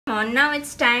on. Now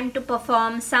it's time to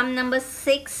perform sum number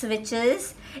 6, which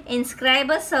is inscribe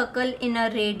a circle in a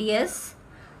radius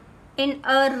of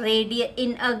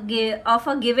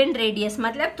a given radius.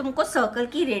 मतलब तुमको circle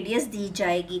की radius दी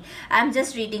जाएगी. I'm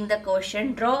just reading the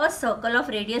question. Draw a circle of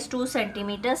radius 2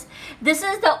 centimeters. This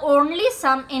is the only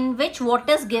sum in which what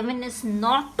is given is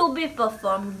not to be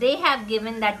performed. They have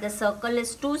given that the circle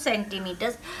is 2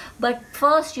 centimeters, but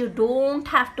first you don't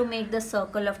have to make the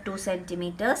circle of 2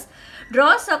 centimeters.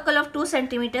 Draw a circle of 2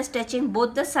 centimeters touching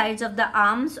both the sides of the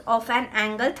arms of an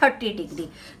angle 30 degree.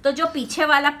 तो जो पीछे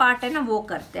वाला part है ना वो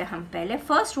करते हैं हम पहले.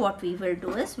 First what we will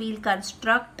do is we'll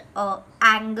construct a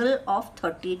angle of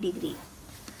 30 degree.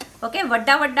 Okay,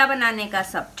 वड्डा वड्डा बनाने का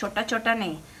सब, छोटा छोटा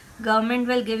नहीं. Government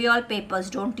will give you all papers,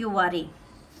 don't you worry.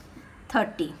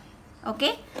 30.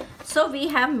 Okay, so we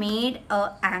have made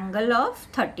a angle of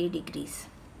 30 degrees.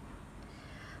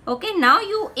 Okay, now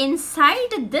you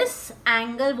inside this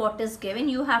angle what is given,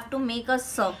 you have to make a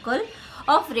circle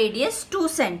of radius 2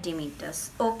 centimeters.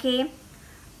 Okay,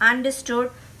 understood.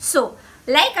 So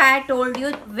like I told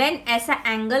you, when ऐसा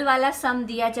angle वाला sum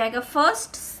दिया जाएगा,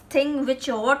 first thing which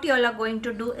what you all are going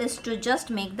to do is to just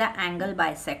make the angle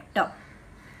bisector.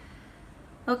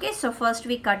 Okay, so first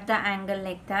we cut the angle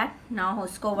like that. Now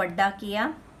उसको वड्डा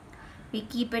किया, we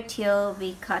keep it here,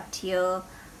 we cut here,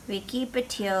 we keep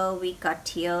it here, we cut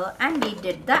here, and we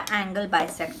did the angle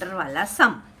bisector wala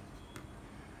sum.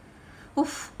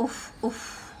 Oof, oof,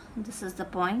 oof. This is the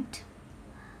point.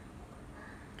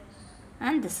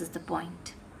 And this is the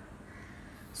point.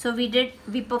 So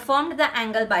we performed the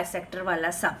angle bisector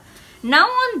wala sum. Now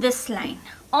on this line,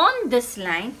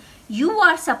 you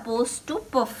are supposed to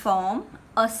perform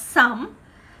a sum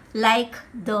like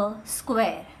the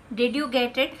square. Did you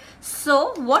get it?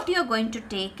 So what you're going to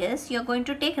take is, you're going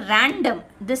to take random.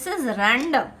 This is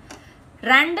random.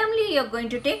 Randomly you're going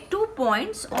to take 2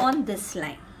 points on this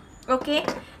line. Okay.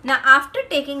 Now after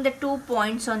taking the 2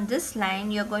 points on this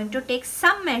line, you're going to take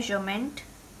some measurement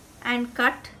and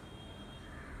cut.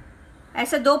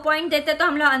 ऐसे 2 point देते तो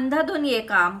हम लोग अंधाधुन ये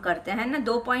काम करते हैं ना.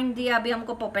 2 पॉइंट दिया, अभी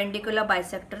हमको परपेंडिकुलर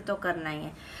बाइसेक्टर तो करना ही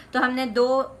है, तो हमने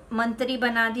 2 मंत्री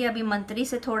बना दिया. अभी मंत्री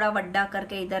से थोड़ा वड्डा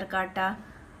करके इधर काटा,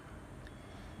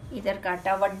 इधर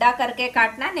काटा. वड्डा करके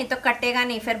काटना, नहीं तो कटेगा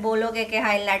नहीं, फिर बोलोगे कि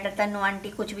हाईलाइटर तनु आंटी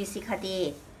कुछ भी सिखाती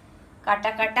है. काटा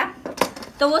काटा,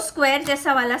 तो वो स्क्वायर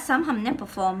जैसा वाला सम हमने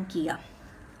परफॉर्म किया.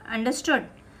 Understood.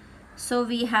 So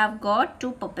we have got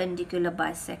 2 perpendicular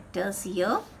bisectors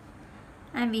here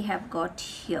and we have got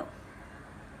here.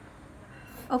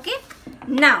 Okay,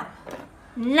 now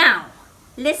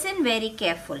listen very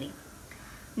carefully.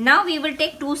 Now we will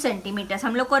take 2 centimeters.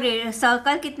 हम लोग को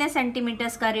सर्कल कितने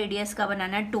सेंटीमीटर्स का रेडियस का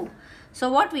बनाना है? 2. So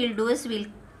what we'll do is we'll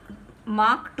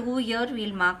mark 2 here,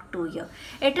 we'll mark 2 here.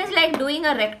 It is like doing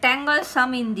a rectangle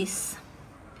sum in this.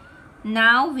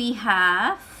 Now we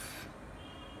have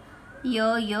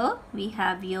here, we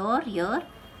have here,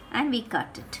 and we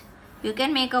cut it. You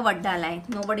can make a vadda line.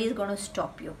 Nobody is going to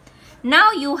stop you.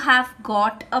 Now you have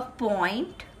got a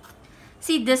point.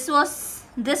 See, this was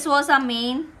our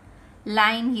main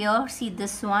line here. See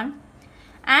this one,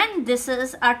 and this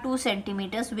is our 2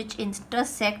 centimeters which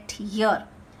intersect here.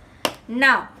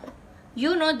 Now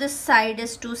you know this side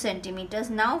is 2 centimeters.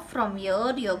 Now from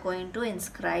here you're going to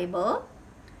inscribe a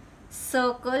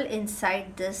circle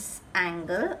inside this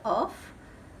angle of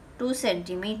 2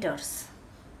 centimeters.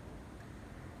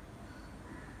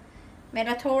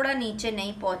 मेरा थोड़ा नीचे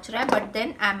नहीं पहुंच रहा है, but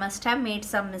then I must have made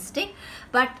some mistake,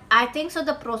 but I think so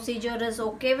the procedure is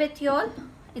okay with you all.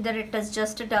 Either it is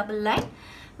just a double line,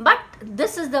 but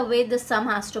this is the way the sum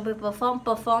has to be performed.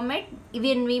 Perform it.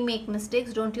 Even we make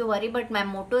mistakes, don't you worry, but my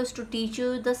motto is to teach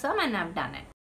you the sum, and I've done it.